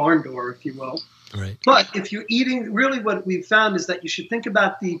that barn door, if you will. Right. But if you're eating, really what we've found is that you should think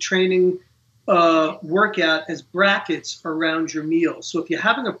about the training workout as brackets around your meal. So if you're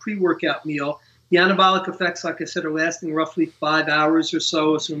having a pre-workout meal, the anabolic effects, like I said, are lasting roughly 5 hours or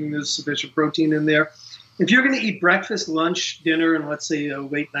so, assuming there's sufficient protein in there. If you're going to eat breakfast, lunch, dinner, and let's say a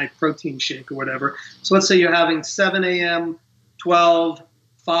late night protein shake or whatever, so let's say you're having 7 a.m., 12,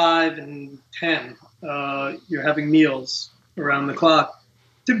 5, and 10, you're having meals around the clock,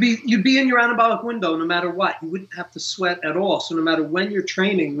 you'd be in your anabolic window no matter what. You wouldn't have to sweat at all. So no matter when you're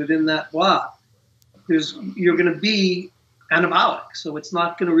training within that block, you're going to be anabolic, so it's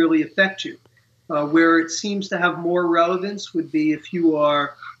not going to really affect you. Where it seems to have more relevance would be if you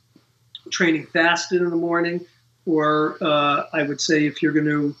are training fasted in the morning, or I would say if you're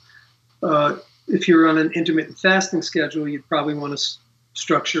if you're on an intermittent fasting schedule, you'd probably want to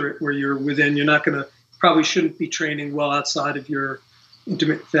structure it where you're probably shouldn't be training well outside of your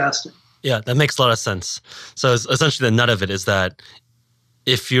intermittent fasting. Yeah, that makes a lot of sense. So essentially the nut of it is that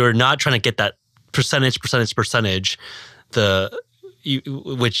if you're not trying to get that percentage,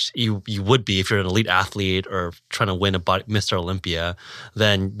 which you would be if you're an elite athlete or trying to win Mr. Olympia,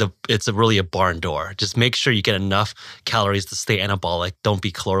 then it's really a barn door. Just make sure you get enough calories to stay anabolic. Don't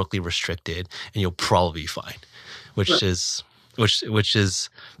be calorically restricted, and you'll probably be fine. Which is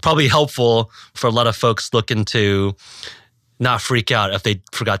probably helpful for a lot of folks looking to not freak out if they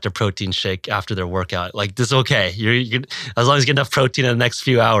forgot their protein shake after their workout. Like, this is okay. You as long as you get enough protein in the next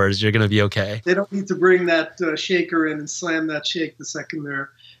few hours, you're going to be okay. They don't need to bring that shaker in and slam that shake the second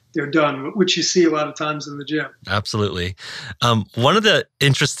they're done, which you see a lot of times in the gym. Absolutely. One of the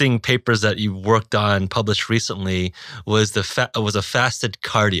interesting papers that you worked on, published recently, was a fasted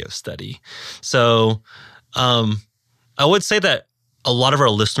cardio study. So I would say that a lot of our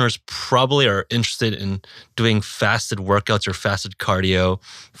listeners probably are interested in doing fasted workouts or fasted cardio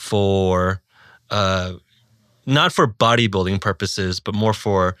for not for bodybuilding purposes, but more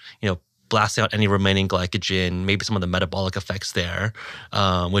for, blasting out any remaining glycogen, maybe some of the metabolic effects there,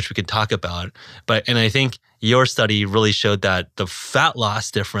 which we can talk about. And I think your study really showed that the fat loss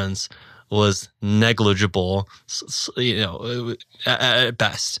difference was negligible, at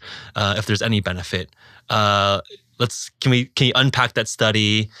best, if there's any benefit. Can you unpack that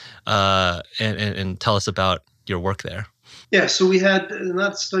study and tell us about your work there? Yeah, so we had, and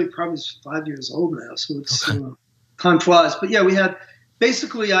that study probably is 5 years old now, so it's time flies. But yeah,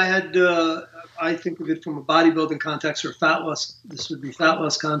 I think of it from a bodybuilding context or fat loss. This would be fat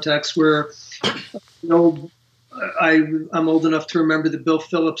loss context, where I'm old enough to remember the Bill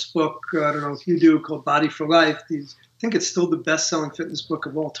Phillips book. I don't know if you do, called Body for Life. I think it's still the best-selling fitness book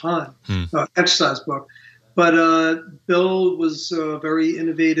of all time, exercise book. But Bill was a very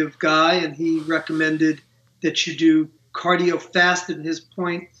innovative guy, and he recommended that you do cardio fasted. And his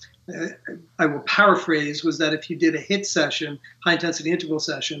point, I will paraphrase, was that if you did a HIIT session, high-intensity interval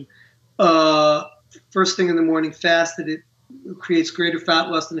session, first thing in the morning fasted, it creates greater fat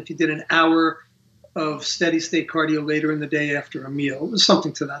loss than if you did an hour of steady-state cardio later in the day after a meal. It was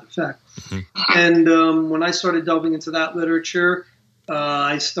something to that effect. Mm-hmm. And when I started delving into that literature,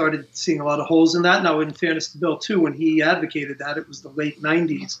 I started seeing a lot of holes in that. Now, in fairness to Bill, too, when he advocated that, it was the late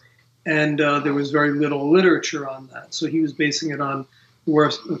 90s, and there was very little literature on that. So he was basing it on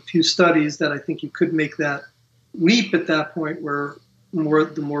a few studies that I think you could make that leap at that point, where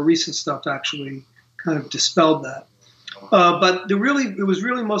the more recent stuff actually kind of dispelled that. But it was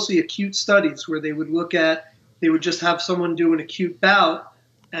really mostly acute studies where they would just have someone do an acute bout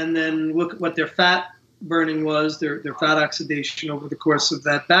and then look at what their fat burning was, their fat oxidation over the course of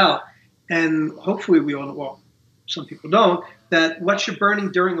that bout. And hopefully we all know, well, some people don't, that what you're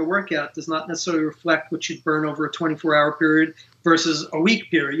burning during a workout does not necessarily reflect what you burn over a 24-hour period versus a week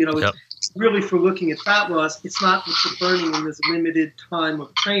period. Yep. It's really for looking at fat loss. It's not what you're burning in this limited time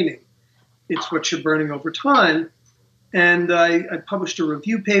of training. It's what you're burning over time. And I published a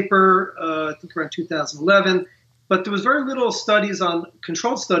review paper, I think around 2011, but there was very little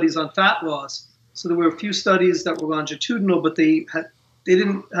controlled studies on fat loss. So there were a few studies that were longitudinal, but they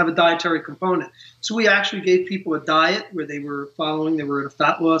didn't have a dietary component. So we actually gave people a diet where they were in a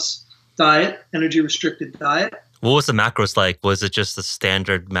fat loss diet, energy restricted diet. What was the macros like? Was it just the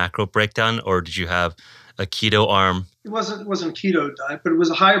standard macro breakdown, or did you have a keto arm? It wasn't a keto diet, but it was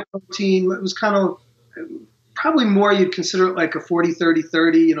a higher protein. It was kind of probably more, you'd consider it like a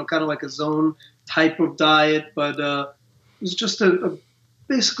 40-30-30, kind of like a zone type of diet. But it was just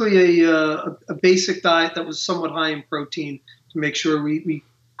basically a basic diet that was somewhat high in protein to make sure we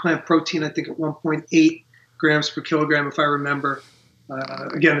clamped protein, I think, at 1.8 grams per kilogram, if I remember.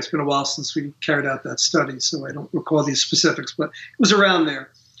 Again, it's been a while since we carried out that study, so I don't recall these specifics, but it was around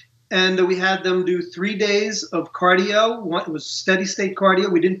there. And we had them do 3 days of cardio. It was steady state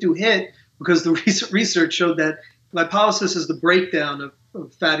cardio. We didn't do HIIT because the recent research showed that lipolysis is the breakdown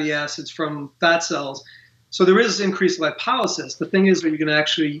of fatty acids from fat cells. So there is increased lipolysis. The thing is, are you going to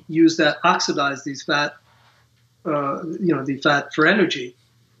actually use that, oxidize these fat, the fat for energy?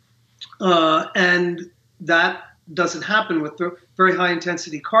 And that doesn't happen with the very high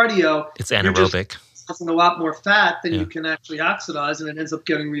intensity cardio. It's anaerobic. A lot more fat than you can actually oxidize, and it ends up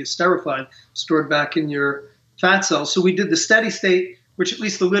getting reesterified, stored back in your fat cells. So we did the steady state, which at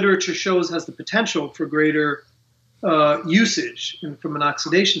least the literature shows has the potential for greater usage from an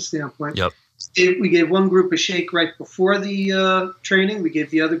oxidation standpoint. Yep. We gave one group a shake right before the training. We gave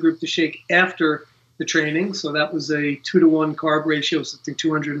the other group the shake after the training. So that was a 2-to-1 carb ratio, something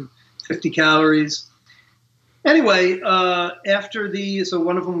 250 calories. Anyway, so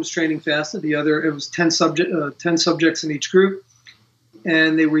one of them was training fasted. The other, it was 10 subjects in each group,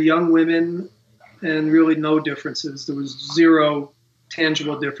 and they were young women, and really no differences. There was zero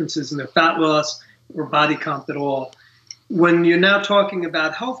tangible differences in their fat loss or body comp at all. When you're now talking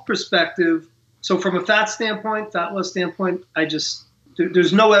about health perspective, so from a fat loss standpoint,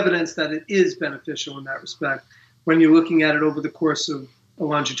 there's no evidence that it is beneficial in that respect when you're looking at it over the course of a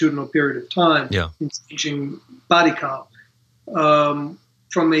longitudinal period of time in changing body comp.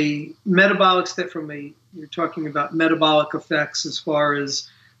 From a metabolic you're talking about metabolic effects as far as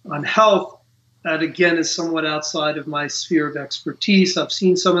on health, that again is somewhat outside of my sphere of expertise. I've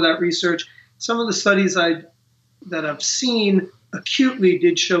seen some of that research. Some of the studies that I've seen acutely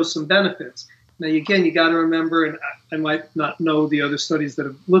did show some benefits. Now, again, you got to remember, and I might not know the other studies that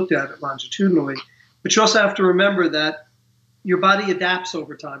have looked at it longitudinally, but you also have to remember that your body adapts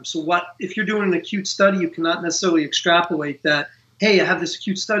over time. So if you're doing an acute study, you cannot necessarily extrapolate that, hey, I have this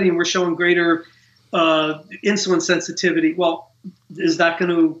acute study and we're showing greater insulin sensitivity. Well, is that going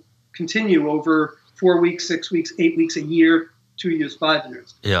to continue over 4 weeks, 6 weeks, 8 weeks, a year, 2 years, 5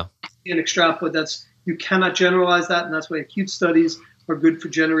 years? Yeah. You can extrapolate. You cannot generalize that, and that's why acute studies are good for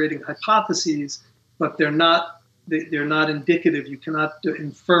generating hypotheses, but they're not indicative. You cannot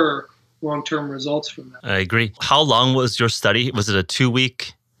infer long-term results from that. I agree. How long was your study? Was it a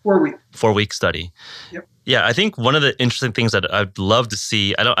 2-week? 4-week. 4-week study. Yep. Yeah, I think one of the interesting things that I'd love to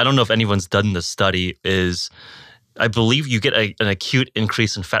see, I don't know if anyone's done this study, is I believe you get an acute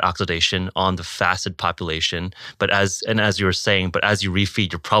increase in fat oxidation on the fasted population, but as you were saying, but as you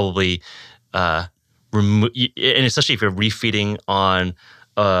refeed, you're probably and especially if you're refeeding on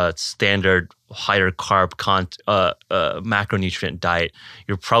a standard higher carb macronutrient diet,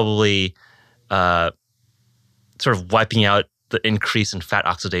 you're probably sort of wiping out the increase in fat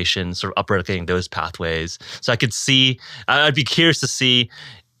oxidation, sort of upregulating those pathways. So I'd be curious to see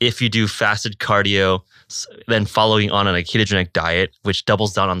if you do fasted cardio, then following on a ketogenic diet, which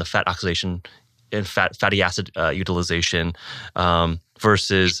doubles down on the fat oxidation and fatty acid utilization,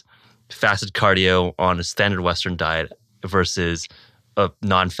 versus fasted cardio on a standard Western diet versus a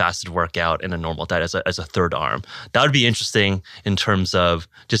non-fasted workout and a normal diet as a third arm. That would be interesting in terms of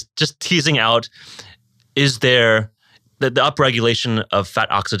just teasing out, is there the upregulation of fat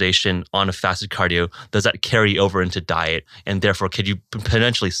oxidation on a fasted cardio, does that carry over into diet? And therefore, could you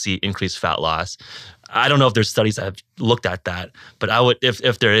potentially see increased fat loss? I don't know if there's studies that have looked at that, but I would,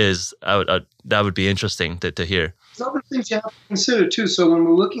 if there is, that would be interesting to hear. There's other things you have to consider too. So when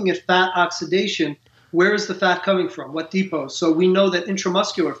we're looking at fat oxidation, where is the fat coming from? What depots? So we know that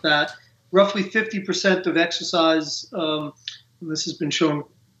intramuscular fat, roughly 50% of exercise, this has been shown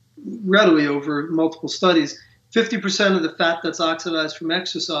readily over multiple studies. 50% of the fat that's oxidized from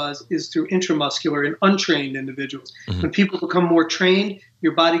exercise is through intramuscular in untrained individuals. Mm-hmm. When people become more trained,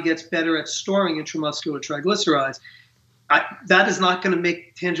 your body gets better at storing intramuscular triglycerides. That is not going to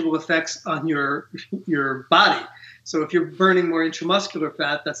make tangible effects on your body. So if you're burning more intramuscular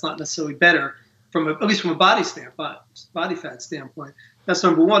fat, that's not necessarily better, at least from a body fat standpoint. That's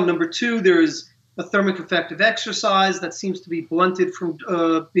number one. Number two, there is a thermic effect of exercise that seems to be blunted from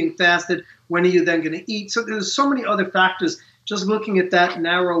being fasted. When are you then going to eat? So there's so many other factors. Just looking at that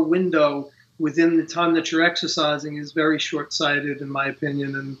narrow window within the time that you're exercising is very short-sighted, in my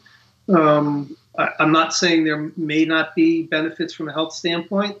opinion. And I'm not saying there may not be benefits from a health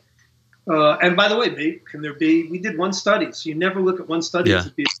standpoint. And by the way, can there be? We did one study, so you never look at one study as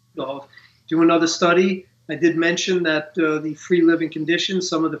a be-all. Do another study. I did mention that the free living conditions,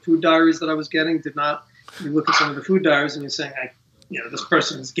 some of the food diaries that I was getting did not. You look at some of the food diaries and you're saying, this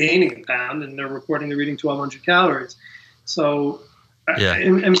person is gaining a pound and they're reporting they're eating 1,200 calories. So, and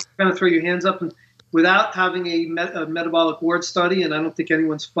you kind of throw your hands up, and without having a metabolic ward study, and I don't think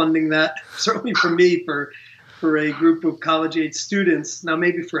anyone's funding that, certainly for me, for a group of college-age students. Now,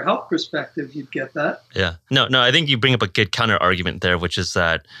 maybe for a health perspective, you'd get that. Yeah. No, I think you bring up a good counter argument there, which is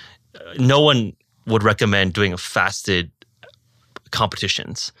that no one would recommend doing a fasted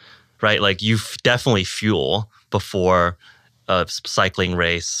competitions, right? Like you definitely fuel before a cycling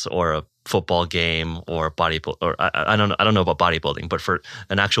race or a football game or bodybuilding, or I don't know about bodybuilding, but for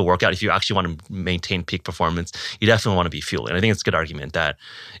an actual workout, if you actually want to maintain peak performance, you definitely want to be fueling. I think it's a good argument that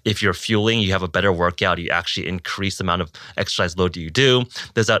if you're fueling, you have a better workout, you actually increase the amount of exercise load you do.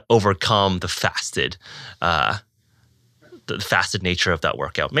 Does that overcome the fasted nature of that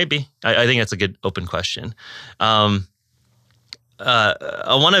workout? Maybe. I think that's a good open question. I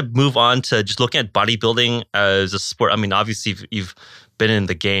want to move on to just looking at bodybuilding as a sport. I mean, obviously, you've been in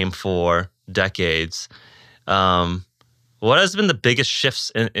the game for decades. What has been the biggest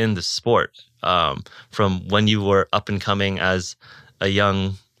shifts in the sport from when you were up and coming as a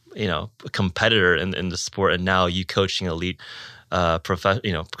young, competitor in the sport, and now you coaching elite performers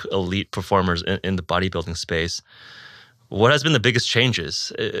in the bodybuilding space? What has been the biggest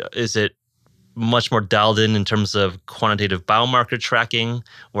changes? Is it much more dialed in terms of quantitative biomarker tracking,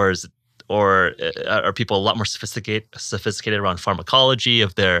 or are people a lot more sophisticated around pharmacology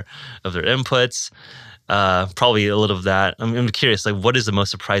of their inputs? Probably a little of that. I'm curious, like, what is the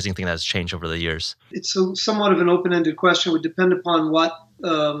most surprising thing that has changed over the years? It's somewhat of an open-ended question. It would depend upon what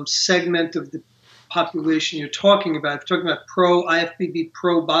segment of the population you're talking about. If you're talking about IFBB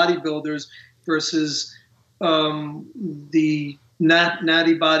pro bodybuilders versus the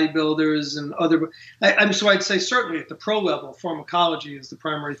natty bodybuilders and other. So I'd say certainly at the pro level, pharmacology is the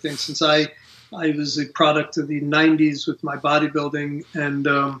primary thing. Since I was a product of the 90s with my bodybuilding, and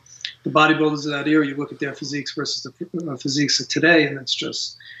the bodybuilders of that era, you look at their physiques versus the physiques of today, and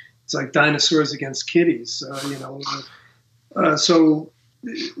it's like dinosaurs against kitties, So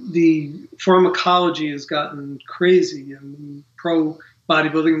the pharmacology has gotten crazy in pro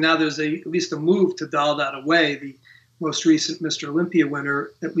bodybuilding. Now there's at least a move to dial that away. The most recent Mr. Olympia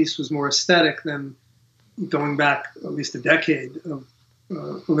winner at least was more aesthetic than going back at least a decade of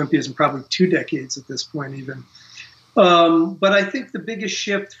Olympias, and probably 2 decades at this point even. But I think the biggest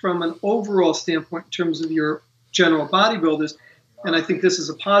shift from an overall standpoint in terms of your general bodybuilders, and I think this is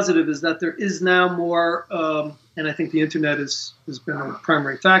a positive, is that there is now more, and I think the internet has been a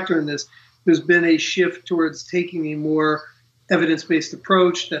primary factor in this, there's been a shift towards taking a more evidence-based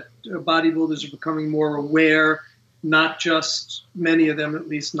approach, that bodybuilders are becoming more aware, not just, many of them at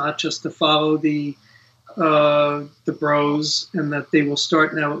least, not just to follow the bros, and that they will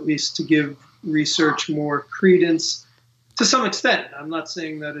start now at least to give research more credence to some extent. I'm not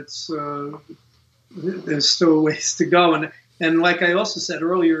saying that there's still ways to go. And like I also said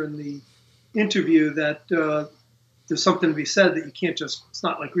earlier in the interview, that there's something to be said that you can't just, it's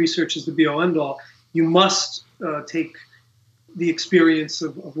not like research is the be-all end-all. You must take the experience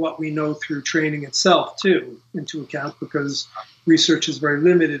of what we know through training itself too into account, because research is very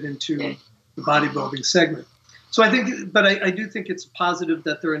limited into the bodybuilding segment. So I think, but I do think it's positive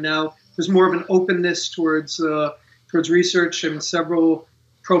that there's more of an openness towards research. I mean, several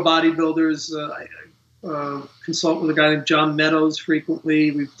pro bodybuilders, I consult with a guy named John Meadows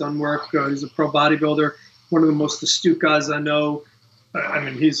frequently. We've done work. He's a pro bodybuilder, one of the most astute guys I know. I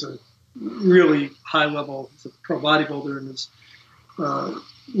mean, he's a really high level, he's a pro bodybuilder, and is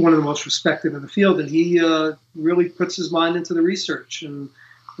one of the most respected in the field. And he really puts his mind into the research and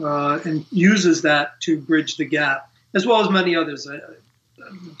uses that to bridge the gap, as well as many others. I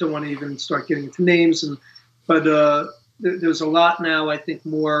don't want to even start getting into names, but there's a lot now, I think,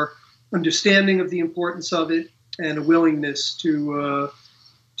 more understanding of the importance of it and a willingness to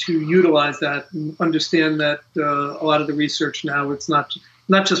utilize that and understand that a lot of the research now, it's not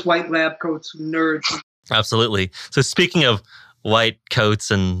just white lab coats and nerds. Absolutely. So speaking of white coats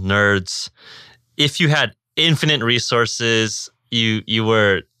and nerds, if you had infinite resources, you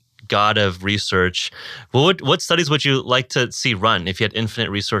were god of research, what studies would you like to see run if you had infinite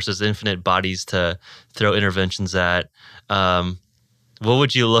resources, infinite bodies to throw interventions at? What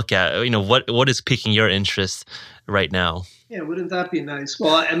would you look at? What is piquing your interest right now? Yeah, wouldn't that be nice?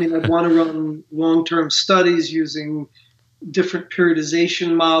 Well, I mean, I'd want to run long-term studies using different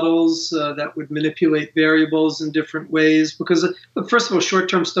periodization models that would manipulate variables in different ways. Because, first of all,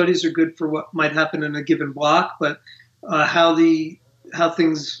 short-term studies are good for what might happen in a given block, but how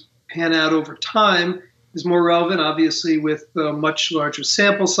things pan out over time is more relevant, obviously, with much larger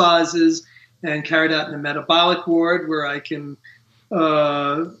sample sizes and carried out in a metabolic ward where I can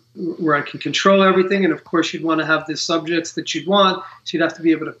control everything. And of course, you'd want to have the subjects that you'd want. So you'd have to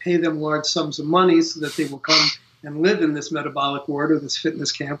be able to pay them large sums of money so that they will come and live in this metabolic ward or this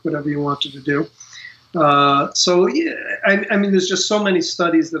fitness camp, whatever you wanted to do. So, yeah, I mean, there's just so many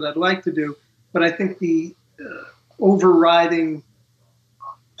studies that I'd like to do. But I think the overriding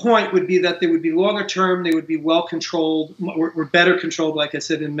point would be that they would be longer term, they would be well controlled, or better controlled, like I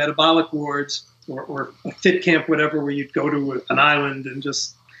said, in metabolic wards or a fit camp, whatever, where you'd go to an island and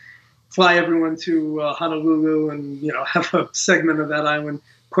just fly everyone to Honolulu and have a segment of that island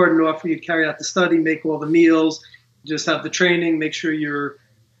cordoned off where you'd carry out the study, make all the meals, just have the training, make sure you're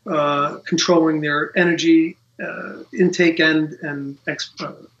controlling their energy intake and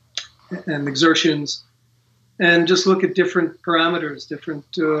exertions, and just look at different parameters, different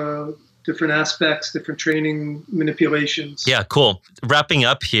aspects, different training manipulations. Yeah, cool. Wrapping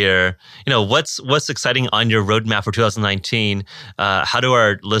up here, what's exciting on your roadmap for 2019? How do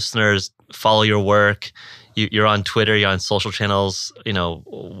our listeners follow your work? You're on Twitter, you're on social channels.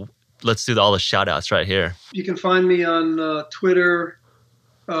 Let's do all the shout outs right here. You can find me on Twitter,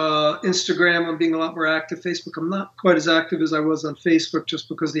 Instagram. I'm being a lot more active. Facebook, I'm not quite as active as I was on Facebook, just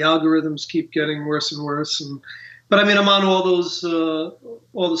because the algorithms keep getting worse and worse. But I mean, I'm on all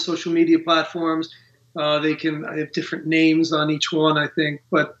the social media platforms. I have different names on each one, I think.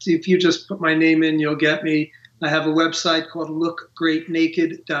 But if you just put my name in, you'll get me. I have a website called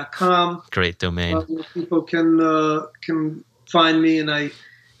lookgreatnaked.com. Great domain. Where people can find me, and I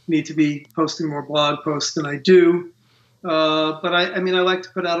need to be posting more blog posts than I do. But I like to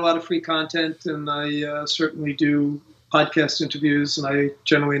put out a lot of free content, and I certainly do podcast interviews, and I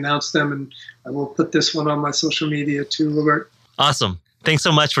generally announce them, and I will put this one on my social media to alert. Awesome. Thanks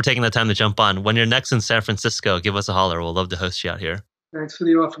so much for taking the time to jump on. When you're next in San Francisco, give us a holler. We'll love to host you out here. Thanks for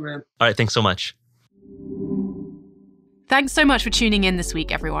the offer, man. All right. Thanks so much. Thanks so much for tuning in this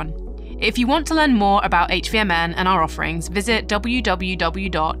week, everyone. If you want to learn more about HVMN and our offerings, visit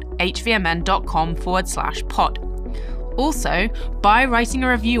www.hvmn.com/pod. Also, by writing a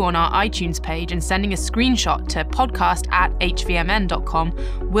review on our iTunes page and sending a screenshot to podcast@hvmn.com,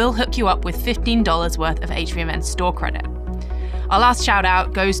 we'll hook you up with $15 worth of HVMN store credit. Our last shout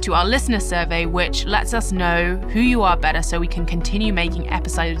out goes to our listener survey, which lets us know who you are better so we can continue making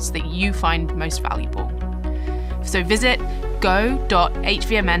episodes that you find most valuable. So visit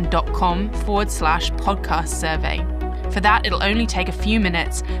go.hvmn.com/podcast survey. For that, it'll only take a few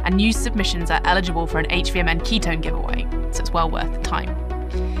minutes, and new submissions are eligible for an HVMN ketone giveaway, so it's well worth the time.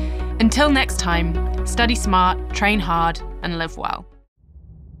 Until next time, study smart, train hard, and live well.